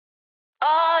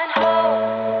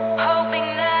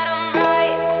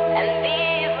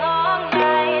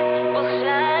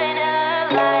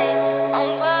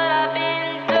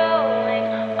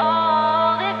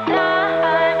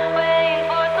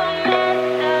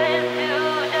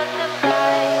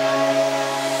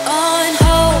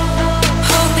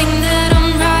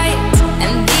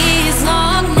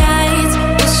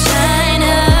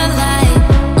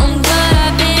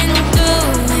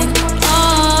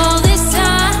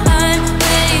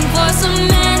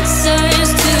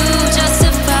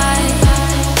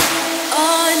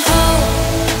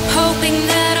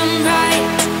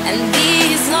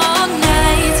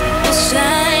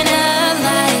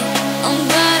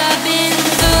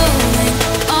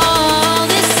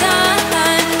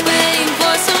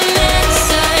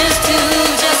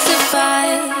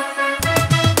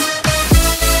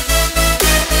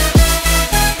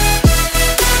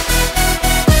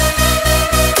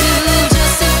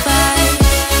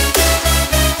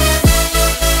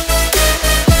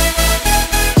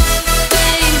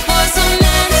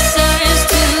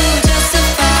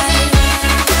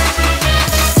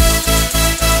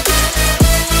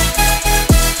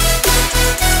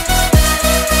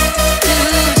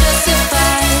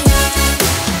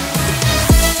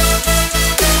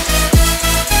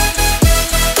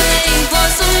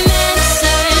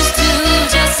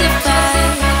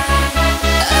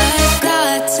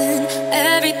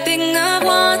everything I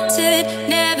wanted.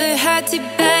 Never had to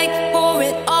beg for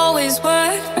it, always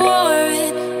worked for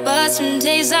it. But some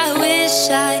days I wish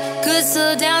I could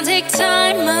slow down, take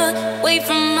time away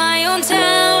from my own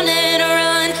town and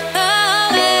run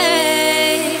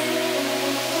away.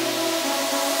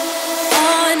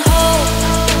 On hold,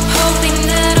 hoping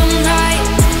that I'm right,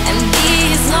 and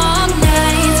these long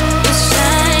nights will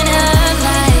shine a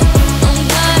light on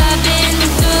what I've been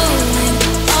doing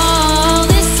all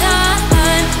this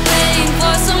time, waiting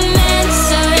for some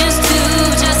answers to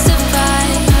justify.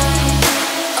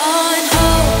 On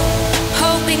hold,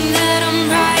 hoping that I'm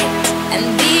right, and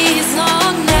these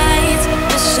long nights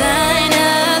will shine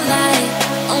a light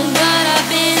on what I've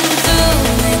been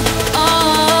doing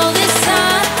all this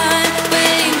time,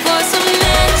 waiting for some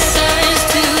answers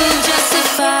to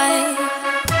justify.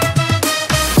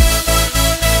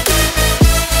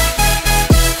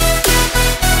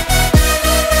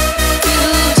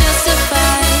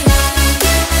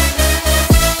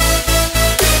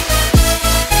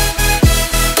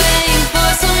 Waiting for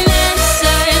some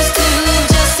answers to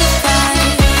justify.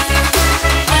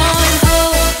 On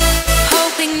hold,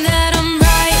 hoping that I'm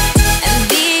right, and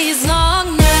these long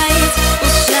nights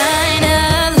will shine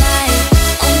a light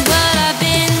on what I've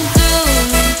been doing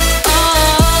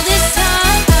all this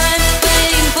time,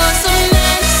 waiting for some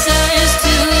answers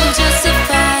to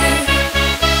justify.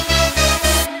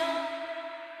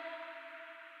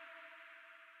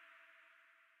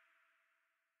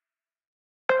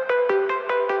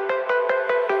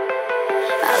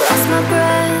 I lost my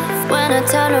breath when I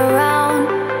turned around,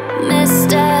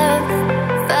 misstep,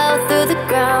 fell through the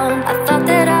ground. I thought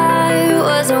that I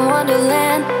was in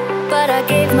Wonderland, but I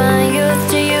gave my youth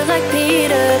to you like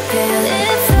Peter Pan.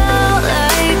 It felt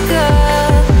like a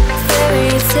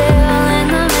fairy tale in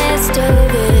the midst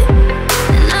of it,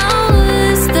 and I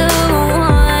was the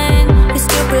one who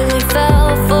stupidly fell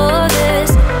for this.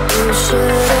 You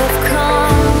should have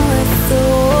come with the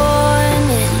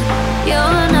warning.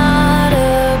 You're not a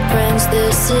prince,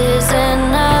 this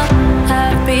isn't a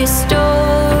happy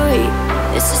story.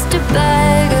 It's just a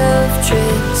bag of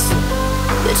tricks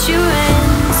that you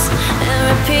rinse and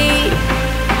repeat.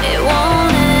 It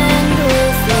won't end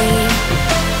with me.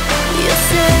 You'll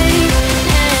say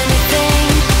anything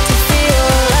to feel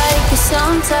like you're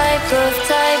some type of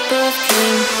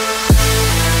king.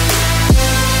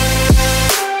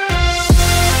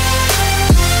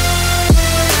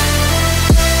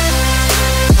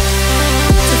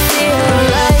 To feel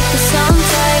like you're some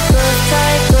type of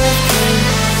king.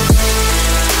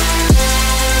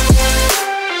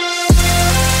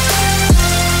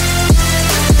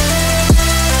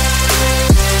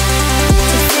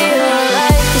 To feel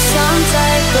like you're some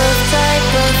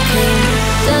type of king.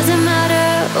 Doesn't matter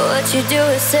what you do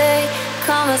or say,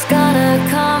 karma's gonna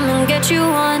come and get you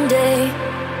one day.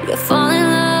 You'll fall in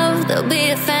love, there'll be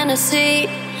a fantasy,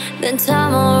 then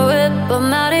time will rip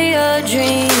them out of your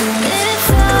dreams. It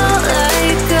felt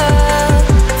like a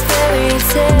fairy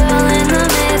tale in the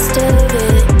midst of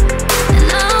it, and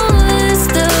I was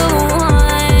the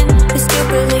one who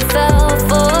stupidly fell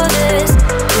for this.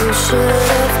 You should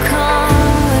have come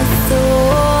with the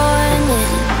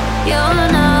warning. You're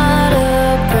not a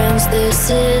prince, this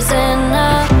isn't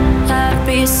a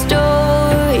happy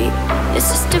story. It's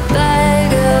just a bag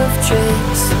of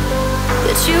tricks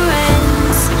that you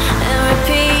rinse and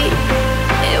repeat.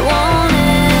 It won't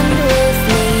end with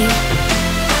me.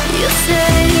 You'll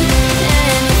say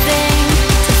anything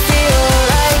to feel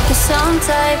like you're some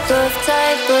type of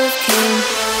king.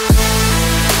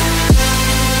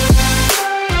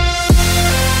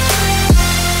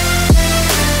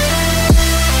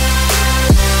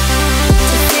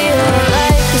 To feel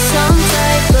like you're some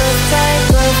type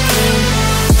of king.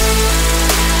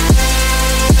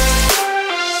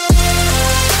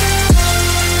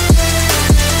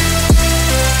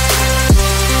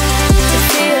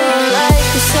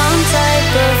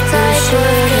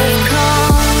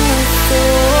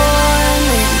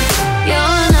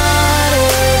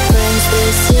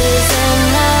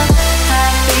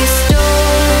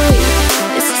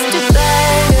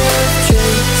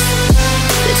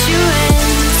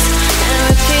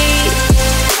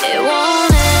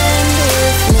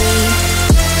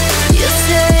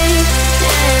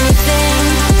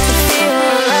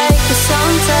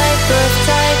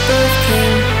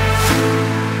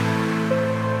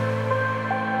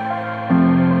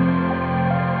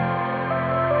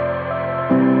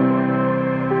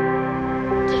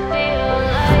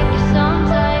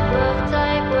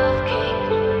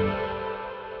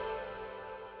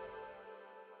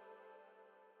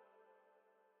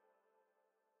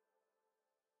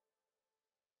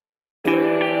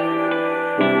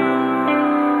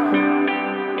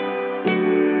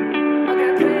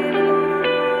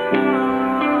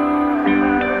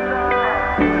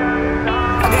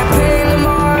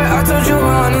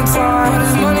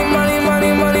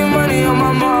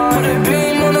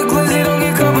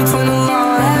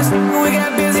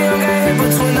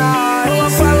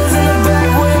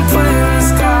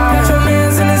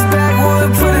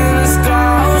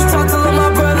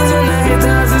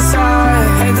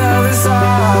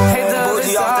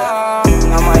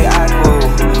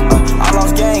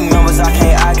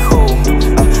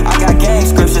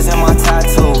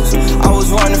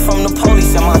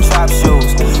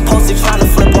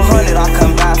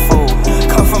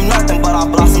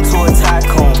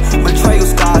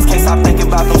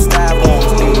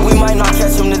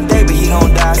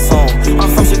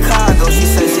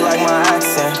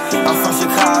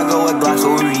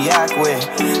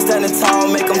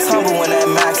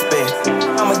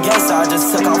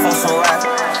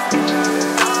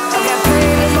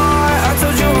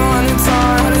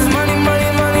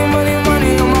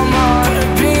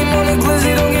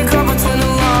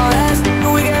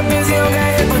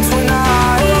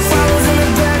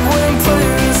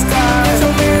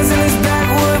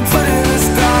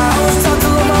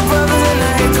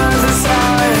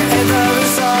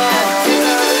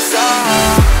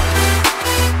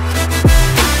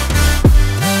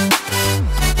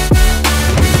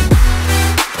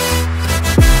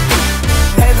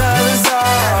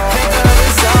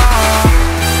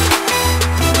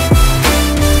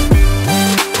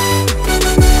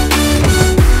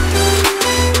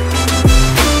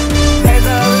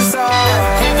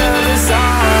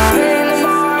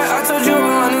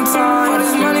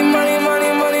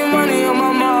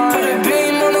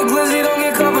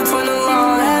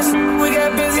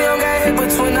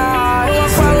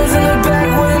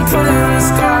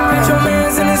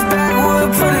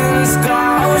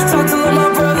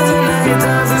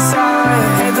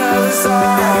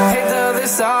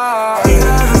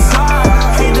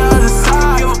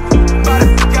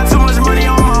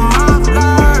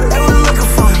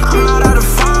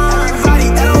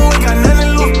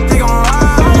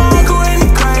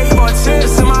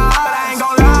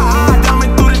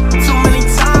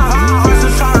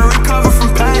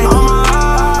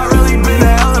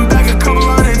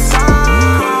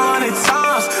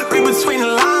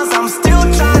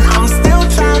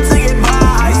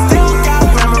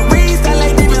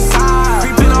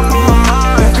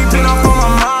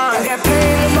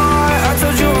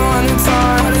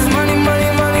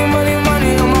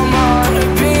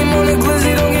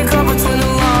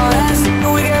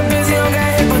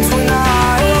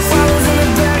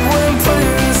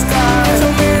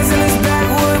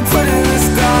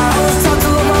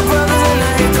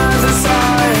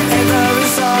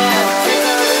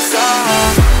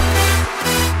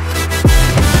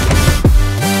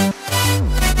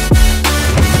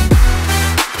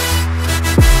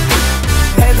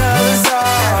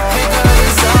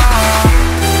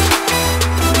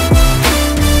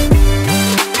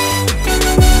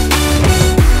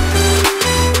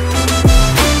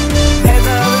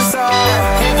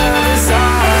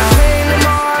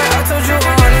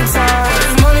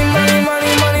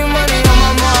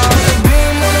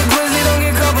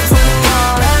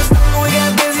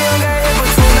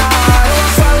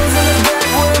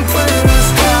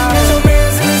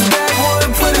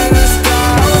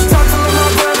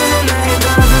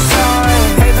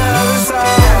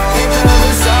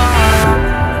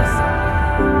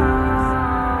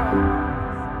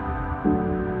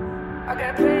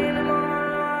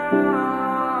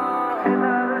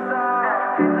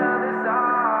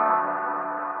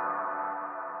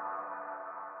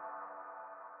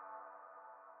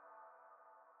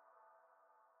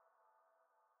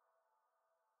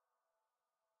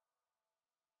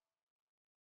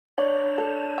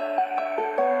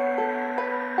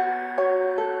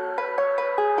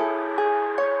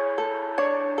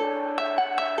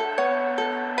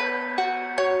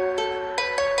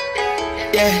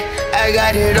 Yeah, I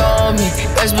got it on me,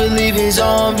 best believe it's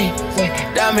on me.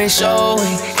 Diamond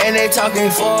showing, and they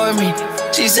talking for me.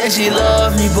 She said she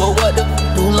love me, but what the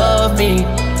f do love me?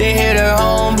 They hit her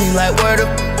homie, like where the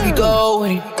f we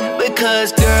going?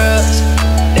 Because girls,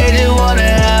 they just wanna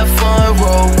have fun,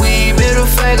 roll weed, middle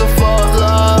finger for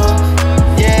love.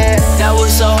 Yeah, that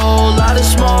was a whole lot of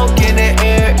smoke in the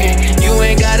air, and you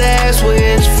ain't gotta ask where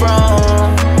it's from.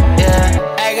 Yeah,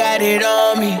 I got it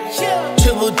on me.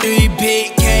 3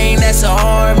 big cane, that's an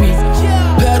army.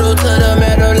 Pedal to the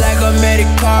metal like a medic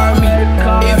car me.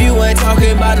 If you ain't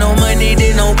talking about no money,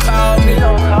 then don't call me.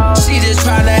 She just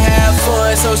tryna have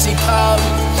fun, so she called me.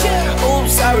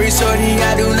 Oops, sorry, shorty,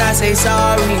 I do not say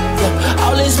sorry.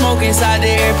 All this smoke inside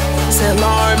the air, it's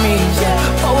alarming.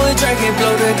 Pour a drink and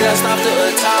blow the dust off the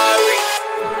Atari.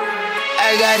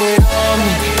 I got it on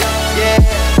me, yeah,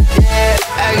 yeah,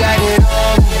 I got it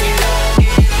on me.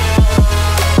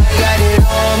 Got it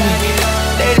on me,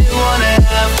 they just wanna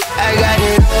have. I got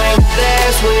it on me,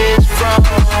 that's where it's from.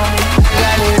 I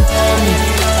got it on me,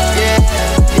 yeah,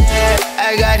 yeah,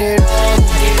 I got it on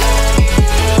me.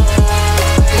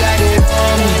 I got it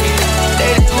on me,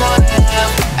 they just wanna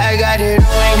have. I got it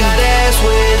on me, that's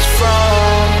where it's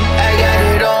from. I got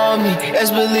it on me,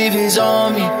 best believe it's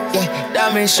on me. Yeah,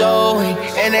 diamond showing,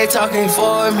 and they talking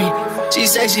for me. She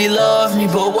say she love me,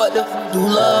 but what the f do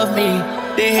love me?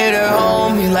 They hit her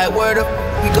homie, like where the f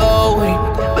we going?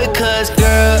 Because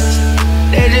girls,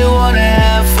 they just wanna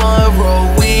have fun, roll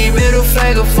weed, middle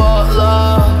finger for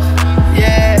love.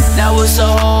 Yeah, that was a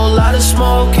whole lot of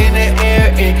smoke in the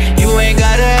air, and you ain't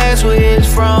gotta ask where it's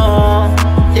from.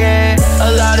 Yeah,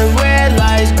 a lot of red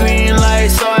lights, green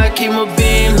lights, so I keep my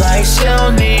beam like she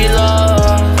don't need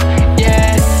love.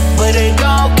 Yeah, but they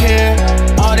don't care,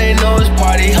 all they know is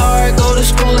party hard, go to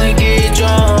school and get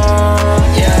drunk.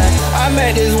 Yeah, I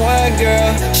met this one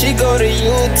girl, she go to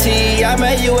UT. I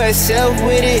met USF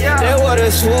with it, that what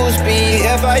the swoops be.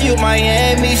 FIU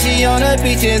Miami, she on the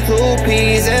beach in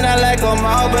 2-piece. And I like them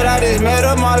all, but I just met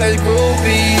them all as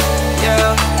groupies.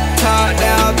 Yeah, top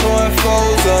down, throwing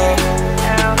foes up.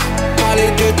 Molly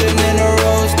drifting in the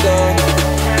roaster.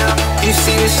 You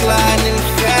see me sliding in the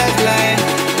fast lane.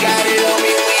 Got it on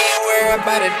me, we ain't worried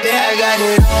about a day. I got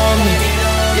it on me,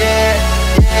 yeah,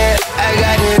 yeah, I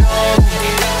got it on me.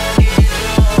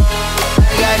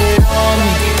 Got it on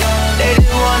me, they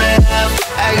just wanna have.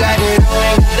 I got it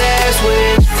on me, that's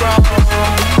where it's from.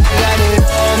 I got it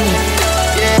on me,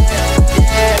 yeah,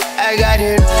 yeah, I got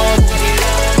it on me.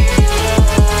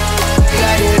 I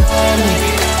got it on me,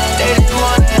 they just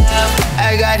wanna have.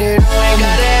 I got it on me,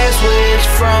 that's where it's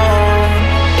from.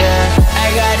 Yeah,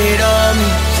 I got it on me.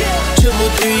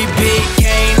 3 big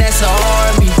cane, that's an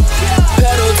army.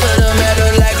 Pedal to the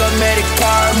metal like a medic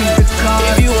car me.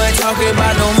 If you ain't talking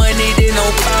about no money, then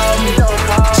don't call me.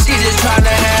 She just tryna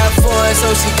have fun, so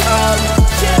she called me.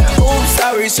 Oops,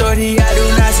 sorry, shorty, I do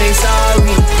not say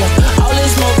sorry. All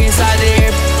this smoke inside the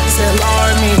air, it's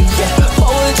alarming.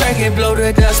 Pour a drink and blow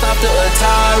the dust off the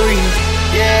Atari.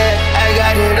 Yeah, I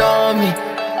got it on me.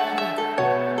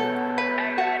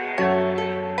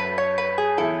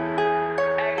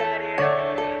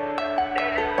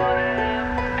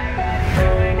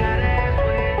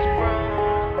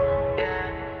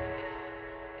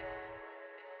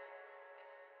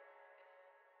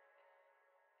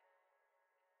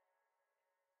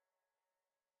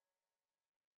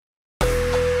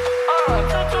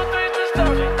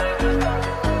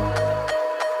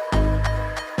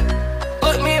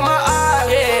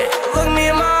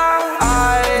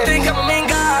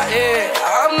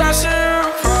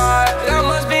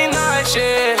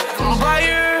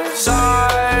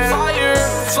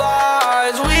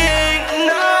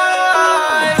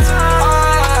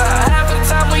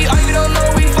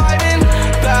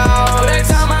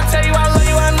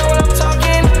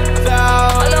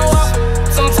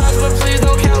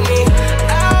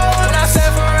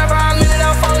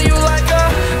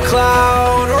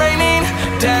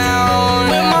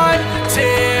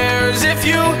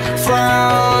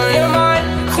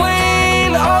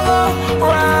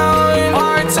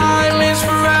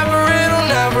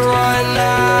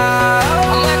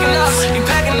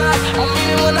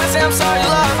 I'm sorry,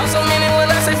 love. I'm so meaning when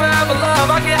I say forever love.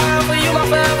 I can have for you my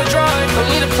forever drug.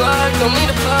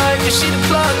 cause she the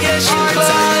plug, yeah, she the plug. Our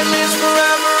time is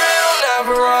forever, it'll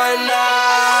never run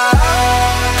out.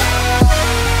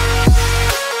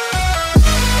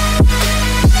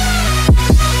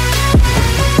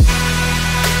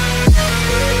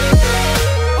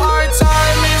 Our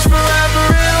time is forever,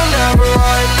 it'll never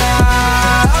run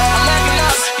out. I'm backing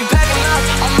up, you packing up.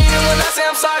 I mean it when I say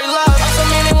I'm sorry, love. I also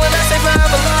mean it when I say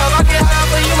forever, love. I get high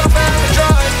for you, my forever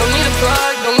drug. Don't need a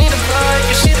plug, don't need a plug,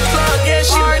 cause she the plug, yeah,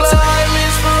 she the plug. Our time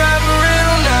is forever,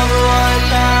 it'll never run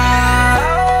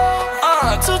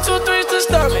out. 2, 2, 3's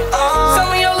disturb me. Tell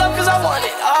me your love cause I want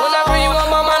it. Whenever you on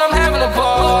my mind, I'm having a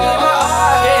ball.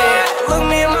 Yeah, look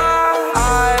me in my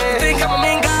eyes. Think I'm a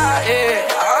mean guy, yeah.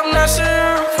 I'm not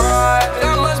surprised.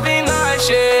 That must be nice,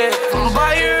 yeah. I'm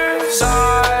by your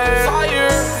side.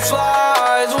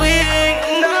 Fireflies, we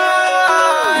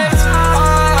ignite.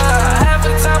 Half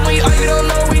the time we argue, don't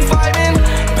know we vibing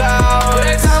about.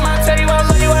 Every time I tell you I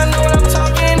love you, I know what I'm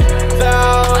talking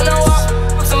about. I know I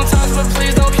sometimes, but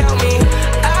please don't count me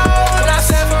out. I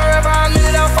said forever, I mean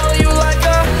it, I'll follow you like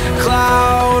a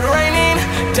cloud raining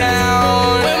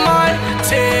down with my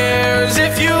tears.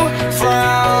 If you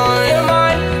frown, you're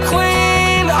my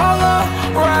queen all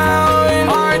around.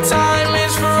 Our time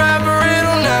is forever,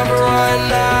 it'll never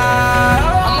run out.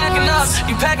 I'm backing up,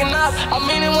 you packing up. I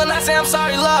mean it when I say I'm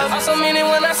sorry, love. I also mean it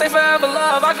when I say forever,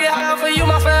 love. I get high for you,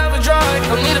 my forever drug.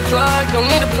 Don't need a plug, don't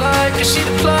need a plug, cause she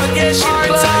the plug, yeah, she the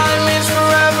plug. Our time is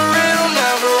forever,